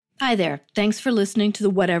Hi there. Thanks for listening to the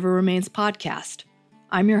Whatever Remains podcast.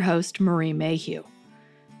 I'm your host, Marie Mayhew.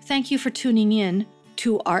 Thank you for tuning in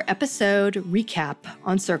to our episode recap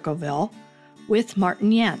on Circleville with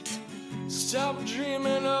Martin Yant. Stop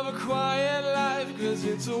dreaming of a quiet life, 'cause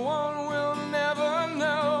it's a one we'll never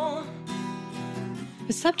know.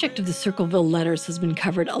 The subject of the Circleville letters has been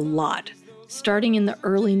covered a lot, starting in the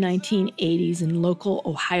early 1980s in local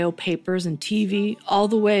Ohio papers and TV, all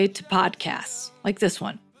the way to podcasts like this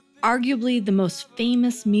one. Arguably, the most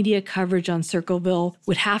famous media coverage on Circleville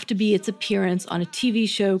would have to be its appearance on a TV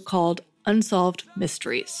show called Unsolved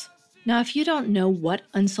Mysteries. Now, if you don't know what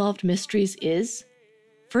Unsolved Mysteries is,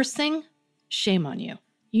 first thing, shame on you.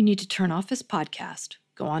 You need to turn off this podcast,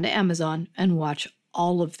 go on to Amazon, and watch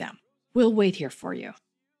all of them. We'll wait here for you.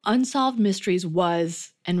 Unsolved Mysteries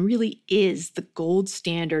was, and really is, the gold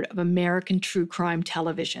standard of American true crime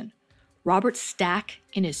television. Robert Stack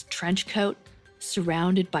in his trench coat,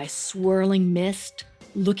 surrounded by swirling mist,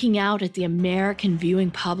 looking out at the American viewing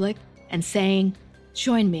public and saying,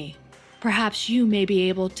 "Join me. Perhaps you may be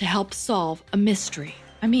able to help solve a mystery."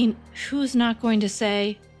 I mean, who's not going to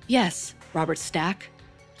say, "Yes, Robert Stack.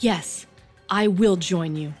 Yes, I will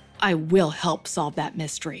join you. I will help solve that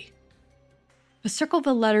mystery." The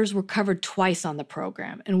Circleville letters were covered twice on the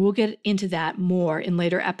program, and we'll get into that more in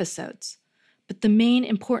later episodes. But the main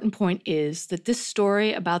important point is that this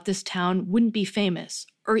story about this town wouldn't be famous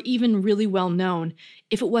or even really well known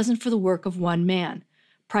if it wasn't for the work of one man,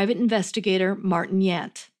 private investigator Martin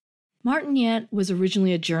Yant. Martin Yant was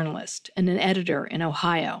originally a journalist and an editor in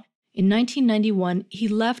Ohio. In 1991, he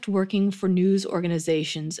left working for news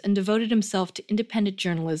organizations and devoted himself to independent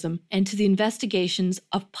journalism and to the investigations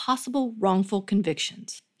of possible wrongful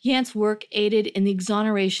convictions. Yant's work aided in the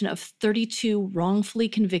exoneration of 32 wrongfully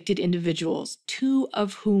convicted individuals, 2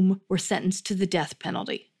 of whom were sentenced to the death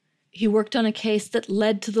penalty. He worked on a case that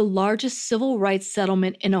led to the largest civil rights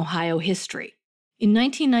settlement in Ohio history. In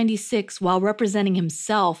 1996, while representing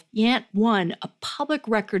himself, Yant won a public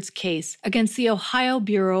records case against the Ohio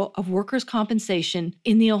Bureau of Workers' Compensation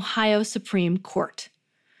in the Ohio Supreme Court.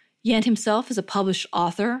 Yant himself is a published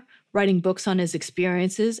author, writing books on his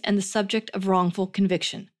experiences and the subject of wrongful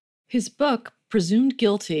conviction. His book, Presumed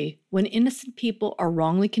Guilty: When Innocent People Are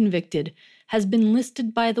Wrongly Convicted, has been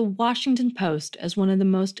listed by the Washington Post as one of the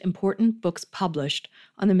most important books published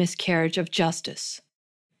on the miscarriage of justice.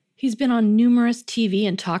 He's been on numerous TV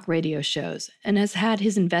and talk radio shows and has had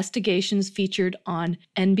his investigations featured on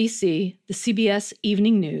NBC, the CBS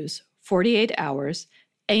Evening News, 48 Hours,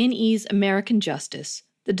 A&E's American Justice,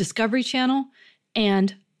 the Discovery Channel,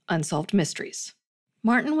 and Unsolved Mysteries.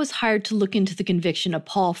 Martin was hired to look into the conviction of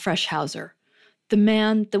Paul Freshhauser, the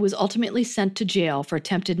man that was ultimately sent to jail for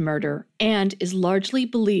attempted murder and is largely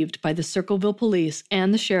believed by the Circleville Police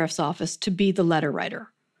and the Sheriff's Office to be the letter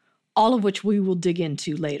writer, all of which we will dig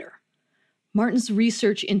into later. Martin's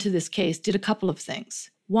research into this case did a couple of things.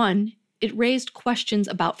 1, it raised questions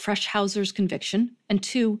about Freshhauser's conviction, and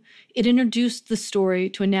 2, it introduced the story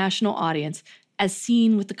to a national audience as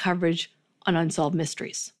seen with the coverage on Unsolved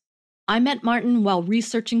Mysteries. I met Martin while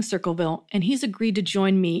researching Circleville, and he's agreed to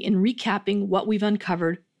join me in recapping what we've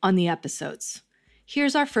uncovered on the episodes.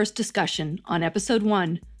 Here's our first discussion on Episode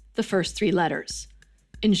 1, The First 3 Letters.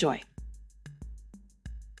 Enjoy.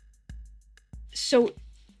 So,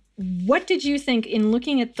 what did you think in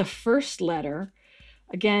looking at the first letter,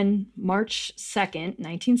 again, March 2nd,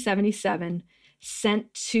 1977,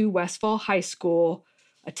 sent to Westfall High School,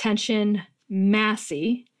 attention,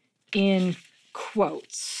 Massey, in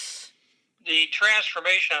quotes? The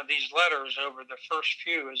transformation of these letters over the first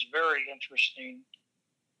few is very interesting.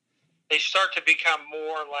 They start to become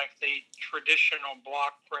more like the traditional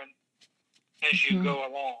block print as you go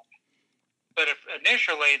along. But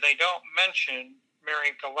initially, they don't mention Mary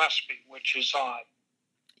Gillespie, which is odd.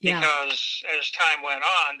 Yeah. Because as time went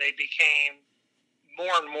on, they became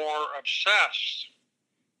more and more obsessed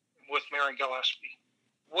with Mary Gillespie.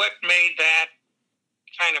 What made that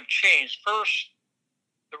kind of change? First,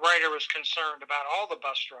 the writer was concerned about all the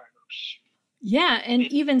bus drivers. Yeah, and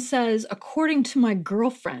even says, according to my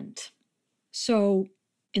girlfriend. So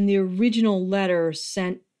in the original letter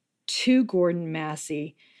sent to Gordon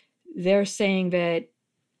Massey, they're saying that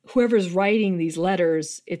whoever's writing these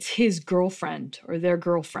letters, it's his girlfriend or their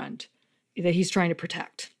girlfriend that he's trying to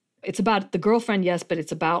protect. It's about the girlfriend, yes, but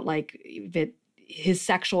it's about like that his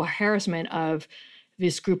sexual harassment of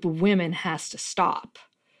this group of women has to stop.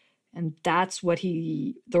 And that's what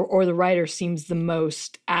the writer seems the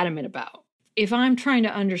most adamant about. If I'm trying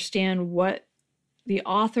to understand what the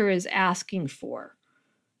author is asking for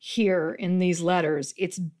here in these letters,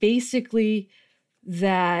 it's basically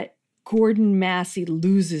that Gordon Massey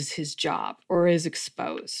loses his job or is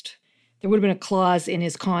exposed. There would have been a clause in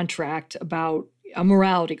his contract about a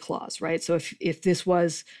morality clause, right? So if this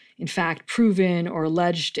was in fact proven or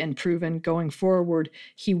alleged and proven going forward,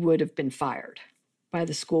 he would have been fired by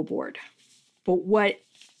the school board. But what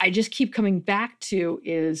I just keep coming back to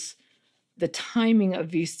is the timing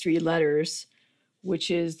of these 3 letters,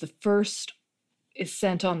 which is the first is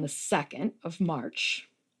sent on the 2nd of March.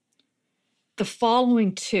 The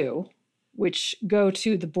following 2, which go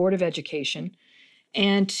to the Board of Education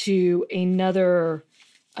and to another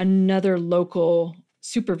local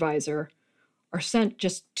supervisor, are sent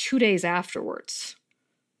just 2 days afterwards.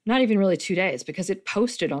 Not even really 2 days, because it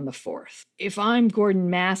posted on the 4th. If I'm Gordon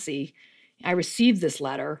Massey, I received this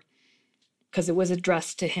letter because it was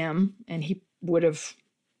addressed to him and he would have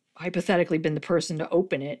hypothetically been the person to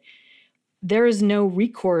open it. There is no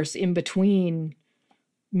recourse in between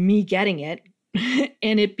me getting it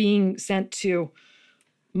and it being sent to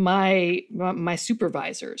my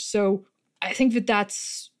supervisors. So I think that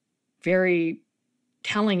that's very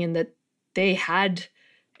telling in that they had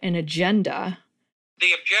an agenda.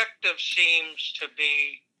 The objective seems to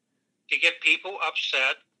be to get people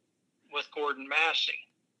upset with Gordon Massey.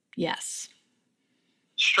 Yes.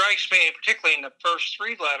 Strikes me, particularly in the first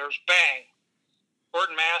 3 letters, bang,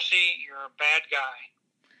 Gordon Massey, you're a bad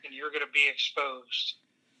guy, and you're going to be exposed.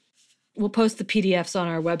 We'll post the PDFs on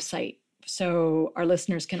our website so our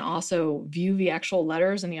listeners can also view the actual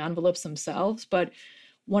letters and the envelopes themselves. But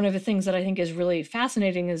one of the things that I think is really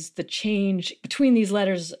fascinating is the change between these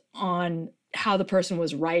letters on how the person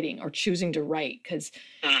was writing or choosing to write, because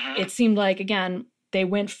it seemed like, again, they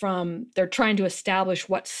went from, they're trying to establish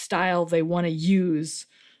what style they want to use,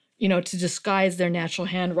 to disguise their natural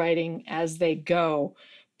handwriting as they go.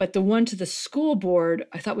 But the one to the school board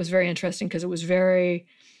I thought was very interesting because it was very,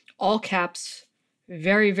 all caps,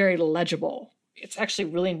 very, very legible. It's actually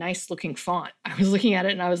really nice looking font. I was looking at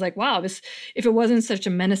it and I was like, wow, this, if it wasn't such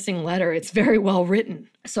a menacing letter, it's very well written.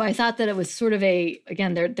 So I thought that it was sort of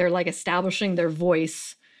again, they're like establishing their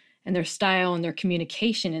voice and their style and their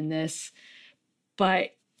communication in this,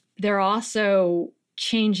 but they're also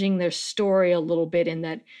changing their story a little bit in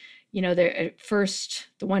that, they're at first,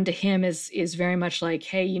 the one to him is very much like,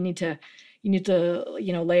 hey, you need to,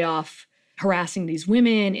 lay off harassing these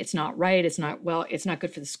women. It's not right. It's not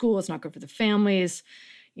good for the school. It's not good for the families,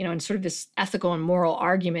 and sort of this ethical and moral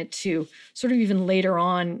argument to sort of even later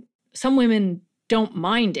on, some women don't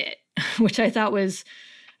mind it, which I thought was,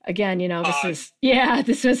 again,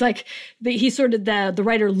 this was like, the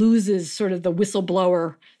writer loses sort of the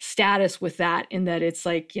whistleblower status with that, in that it's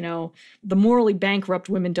like, the morally bankrupt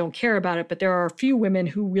women don't care about it, but there are a few women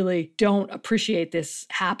who really don't appreciate this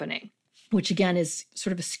happening, which again is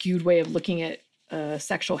sort of a skewed way of looking at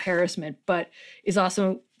sexual harassment, but is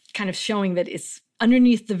also kind of showing that it's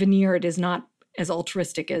underneath the veneer, it is not as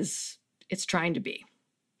altruistic as it's trying to be,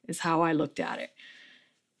 is how I looked at it.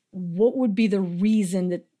 What would be the reason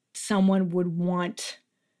that someone would want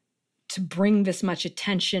to bring this much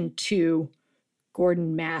attention to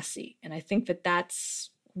Gordon Massey? And I think that that's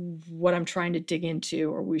what I'm trying to dig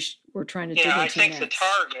into, or we're trying to dig into next. I think the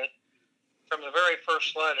target from the very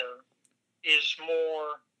first letter is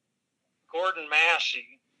more Gordon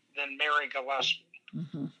Massey than Mary Gillespie.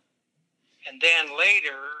 Mm-hmm. And then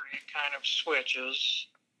later it kind of switches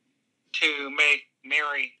to make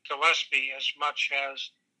Mary Gillespie as much as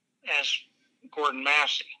Gordon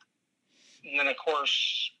Massey. And then, of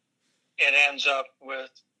course, it ends up with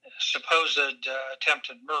supposed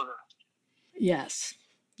attempted murder. Yes.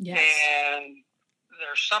 And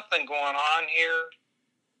there's something going on here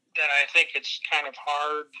that I think it's kind of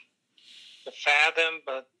hard to fathom,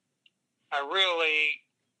 but I really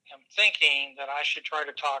am thinking that I should try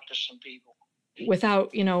to talk to some people.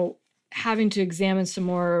 Without, having to examine some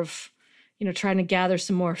more of, trying to gather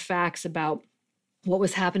some more facts about what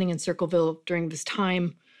was happening in Circleville during this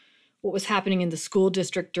time, what was happening in the school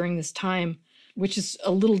district during this time, which is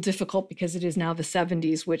a little difficult because it is now the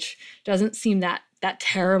 70s, which doesn't seem that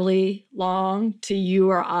terribly long to you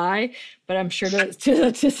or I, but I'm sure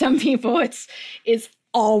to some people it's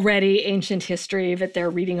already ancient history that they're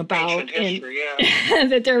reading about.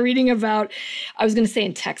 That they're reading about, I was going to say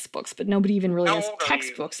in textbooks, but nobody even really has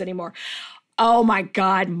textbooks anymore. Oh my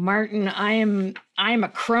God, Martin, I am a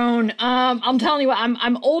crone. I'm telling you what,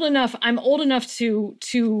 I'm old enough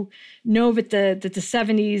to know that the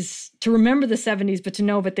 70s, to remember the 70s, but to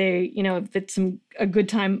know that that a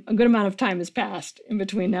good amount of time has passed in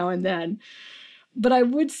between now and then. But I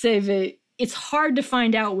would say that it's hard to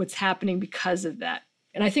find out what's happening because of that.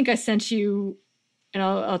 And I think I sent you, and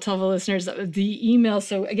I'll tell the listeners, the email.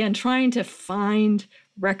 So again, trying to find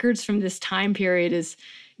records from this time period is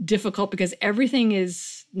difficult because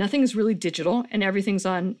nothing's really digital and everything's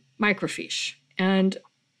on microfiche. And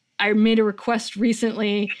I made a request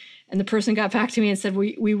recently and the person got back to me and said,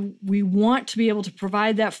 we want to be able to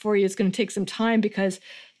provide that for you. It's going to take some time because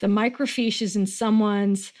the microfiche is in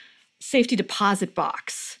someone's safety deposit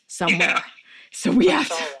box somewhere. Yeah. So we have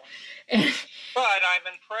to. But I'm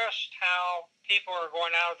impressed how people are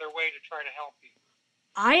going out of their way to try to help you.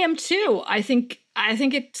 I am too. I think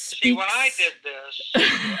it speaks. See, when I did this,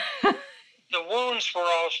 the wounds were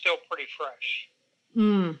all still pretty fresh.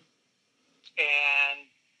 Mm. And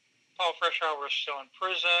Paul Freshour was still in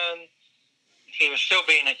prison. He was still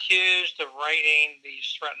being accused of writing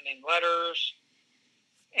these threatening letters.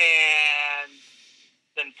 And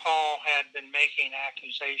then Paul had been making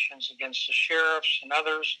accusations against the sheriffs and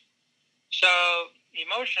others. So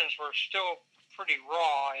emotions were still pretty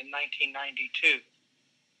raw in 1992.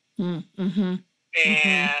 Mm-hmm.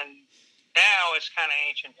 And now it's kind of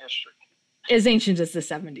ancient history. As ancient as the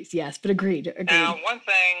 70s, yes, but agreed. Now,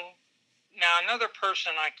 another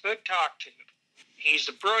person I could talk to, he's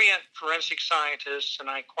a brilliant forensic scientist, and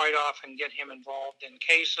I quite often get him involved in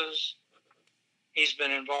cases. He's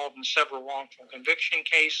been involved in several wrongful conviction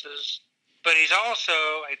cases, but he's also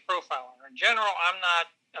a profiler. In general, I'm not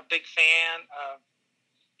a big fan of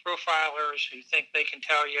profilers who think they can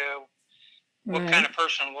tell you what kind of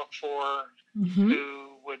person to look for,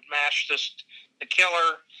 who would match the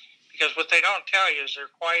killer, because what they don't tell you is they're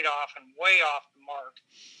quite often way off the mark,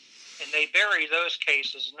 and they bury those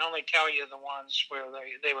cases and only tell you the ones where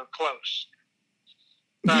they were close.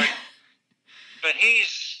 But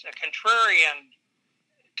he's a contrarian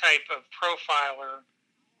type of profiler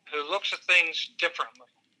who looks at things differently.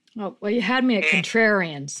 Oh, well, you had me at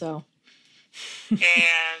contrarian, so. And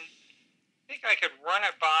I think I could run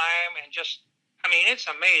it by him and it's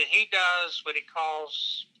amazing. He does what he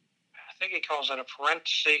calls it a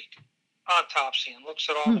forensic autopsy and looks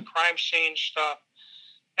at all the crime scene stuff,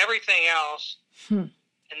 everything else, and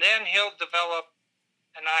then he'll develop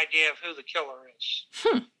an idea of who the killer is,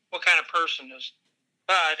 what kind of person is.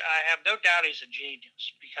 But I have no doubt he's a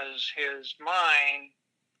genius because his mind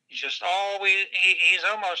is just always, he's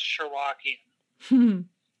almost Sherlockian.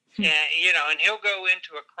 And he'll go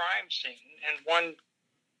into a crime scene, and one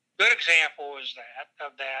good example is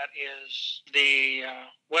the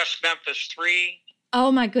West Memphis 3.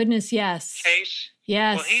 Oh my goodness, yes. Case.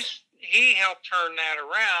 Yes. Well, he helped turn that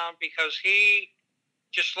around because he,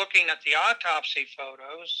 just looking at the autopsy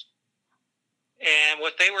photos and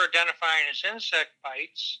what they were identifying as insect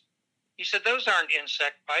bites, he said, those aren't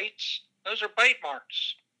insect bites. Those are bite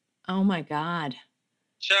marks. Oh my God.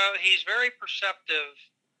 So he's very perceptive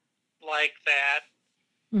like that,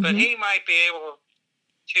 but he might be able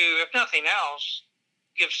to, if nothing else,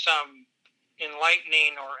 give some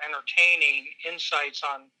enlightening or entertaining insights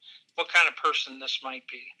on what kind of person this might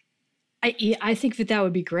be. I think that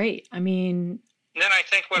would be great. I mean... And then I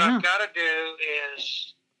think what I've got to do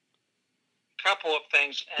is a couple of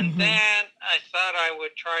things. And then I thought I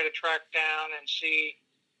would try to track down and see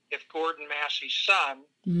if Gordon Massey's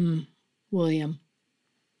son, William,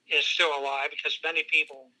 is still alive, because many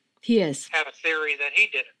people have a theory that he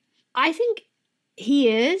did it. I think he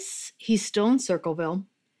is. He's still in Circleville.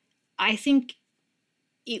 I think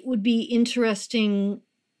it would be interesting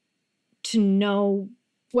to know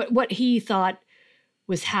what he thought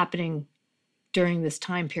was happening during this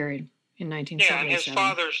time period in 1977. Yeah, and his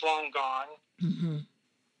father's long gone.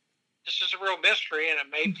 This is a real mystery, and it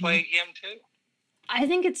may plague him too. I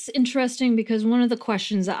think it's interesting because one of the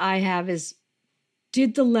questions that I have is,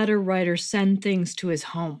 did the letter writer send things to his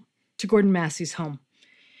home, to Gordon Massey's home,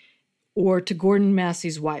 or to Gordon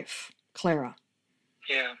Massey's wife, Clara?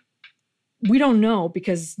 Yeah. We don't know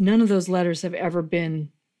because none of those letters have ever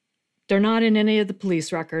been, they're not in any of the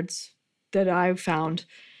police records that I've found.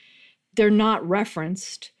 They're not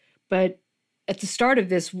referenced, but at the start of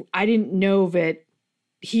this, I didn't know that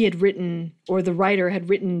he had written, or the writer had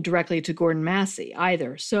written directly to Gordon Massey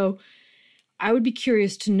either. So I would be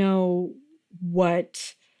curious to know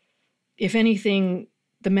what, if anything,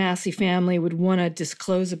 the Massey family would want to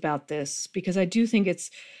disclose about this, because I do think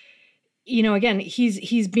it's, again,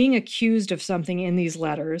 he's being accused of something in these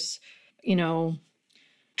letters,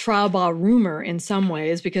 trial by rumor in some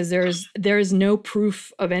ways, because there is no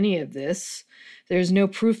proof of any of this. There's no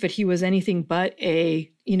proof that he was anything but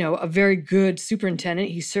a very good superintendent.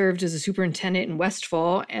 He served as a superintendent in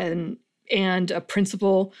Westfall and a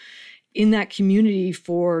principal in that community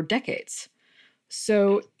for decades.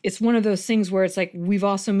 So it's one of those things where it's like we've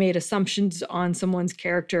also made assumptions on someone's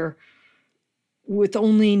character with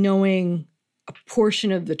only knowing a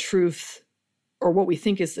portion of the truth or what we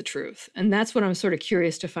think is the truth. And that's what I'm sort of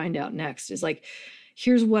curious to find out next is like,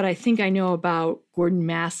 here's what I think I know about Gordon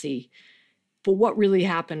Massey, but what really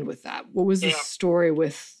happened with that? What was the story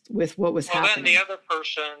with what was happening? Then the other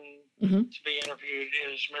person to be interviewed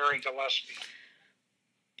is Mary Gillespie.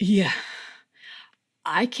 Yeah.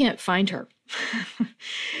 I can't find her.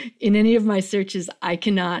 In any of my searches, I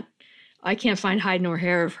can't find hide nor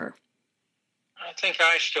hair of her. I think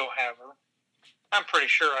I still have her. I'm pretty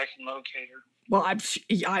sure I can locate her. Well,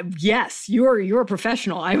 yes, you're a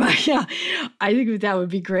professional. I think that would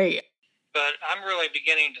be great. But I'm really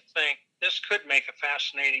beginning to think this could make a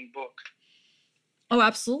fascinating book. Oh,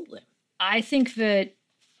 absolutely. I think that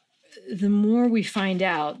the more we find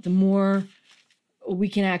out, the more we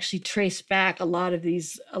can actually trace back a lot of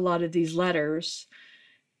these letters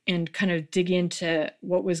and kind of dig into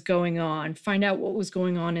what was going on, find out what was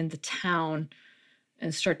going on in the town,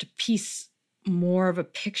 and start to piece more of a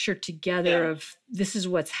picture together of this is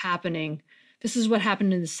what's happening. This is what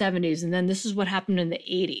happened in the 70s, and then this is what happened in the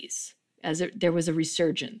 80s as there was a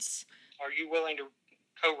resurgence. Are you willing to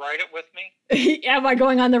co-write it with me? Am I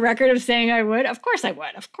going on the record of saying I would? Of course I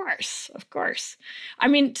would. Of course. I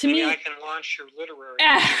mean, to me, I can launch your literary.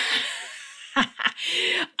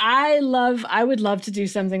 I would love to do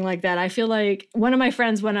something like that. I feel like one of my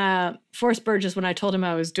friends, Forrest Burgess, when I told him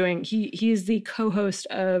I was doing, he is the co-host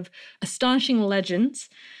of Astonishing Legends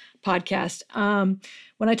podcast.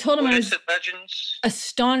 When I told him What is it, Legends?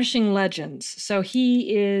 Astonishing Legends. So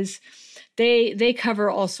he is, they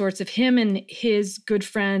cover all sorts of him and his good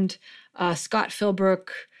friend, Scott Philbrook,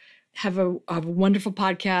 have a wonderful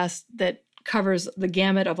podcast that covers the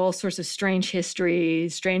gamut of all sorts of strange history,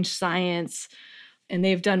 strange science, and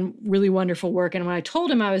they've done really wonderful work. And when I told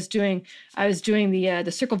him I was doing the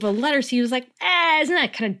Circleville letters, he was like, isn't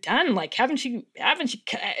that kind of done? Like, haven't you,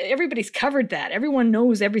 everybody's covered that. Everyone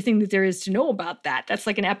knows everything that there is to know about that. That's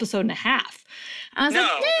like an episode and a half. I was no,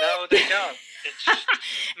 they don't. It's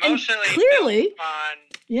mostly clearly on,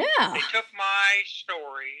 yeah. They took my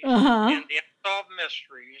stories and the Unsolved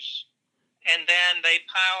Mysteries, and then they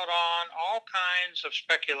piled on all kinds of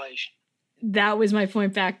speculation. That was my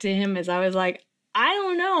point back to him, is I was like, I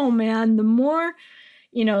don't know, man. The more,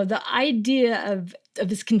 the idea of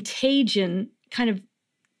this contagion kind of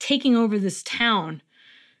taking over this town,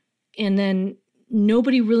 and then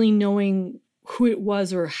nobody really knowing who it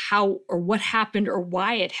was or how or what happened or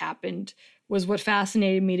why it happened was what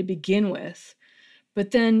fascinated me to begin with.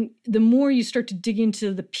 But then the more you start to dig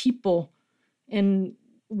into the people and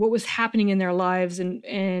what was happening in their lives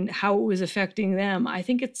and how it was affecting them, I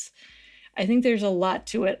think there's a lot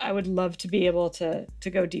to it. I would love to be able to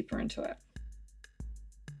go deeper into it.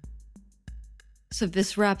 So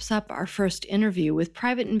this wraps up our first interview with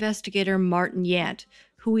private investigator Martin Yant,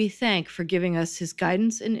 who we thank for giving us his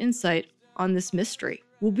guidance and insight on this mystery.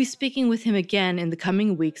 We'll be speaking with him again in the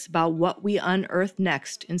coming weeks about what we unearth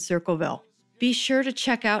next in Circleville. Be sure to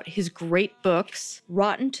check out his great books,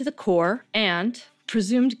 Rotten to the Core and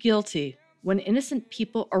Presumed Guilty, When Innocent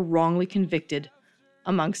People Are Wrongly Convicted,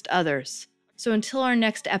 amongst others. So until our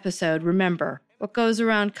next episode, remember, what goes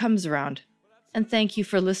around comes around. And thank you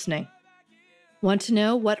for listening. Want to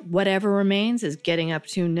know what Whatever Remains is getting up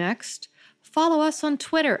to next? Follow us on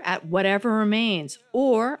Twitter at Whatever Remains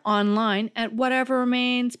or online at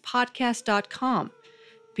whateverremainspodcast.com.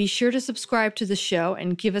 Be sure to subscribe to the show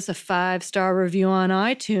and give us a 5-star review on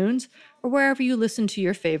iTunes or wherever you listen to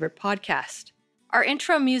your favorite podcast. Our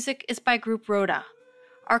intro music is by Group Rhoda.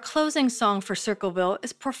 Our closing song for Circleville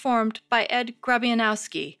is performed by Ed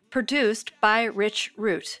Grabianowski, produced by Rich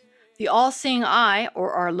Root. The All-Seeing Eye,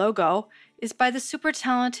 or our logo, is by the super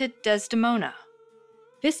talented Desdemona.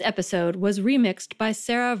 This episode was remixed by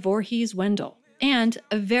Sarah Voorhees Wendell. And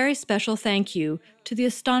a very special thank you to the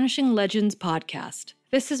Astonishing Legends podcast.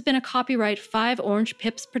 This has been a copyright 5 Orange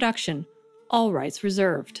Pips production, all rights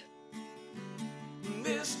reserved.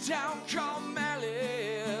 This town called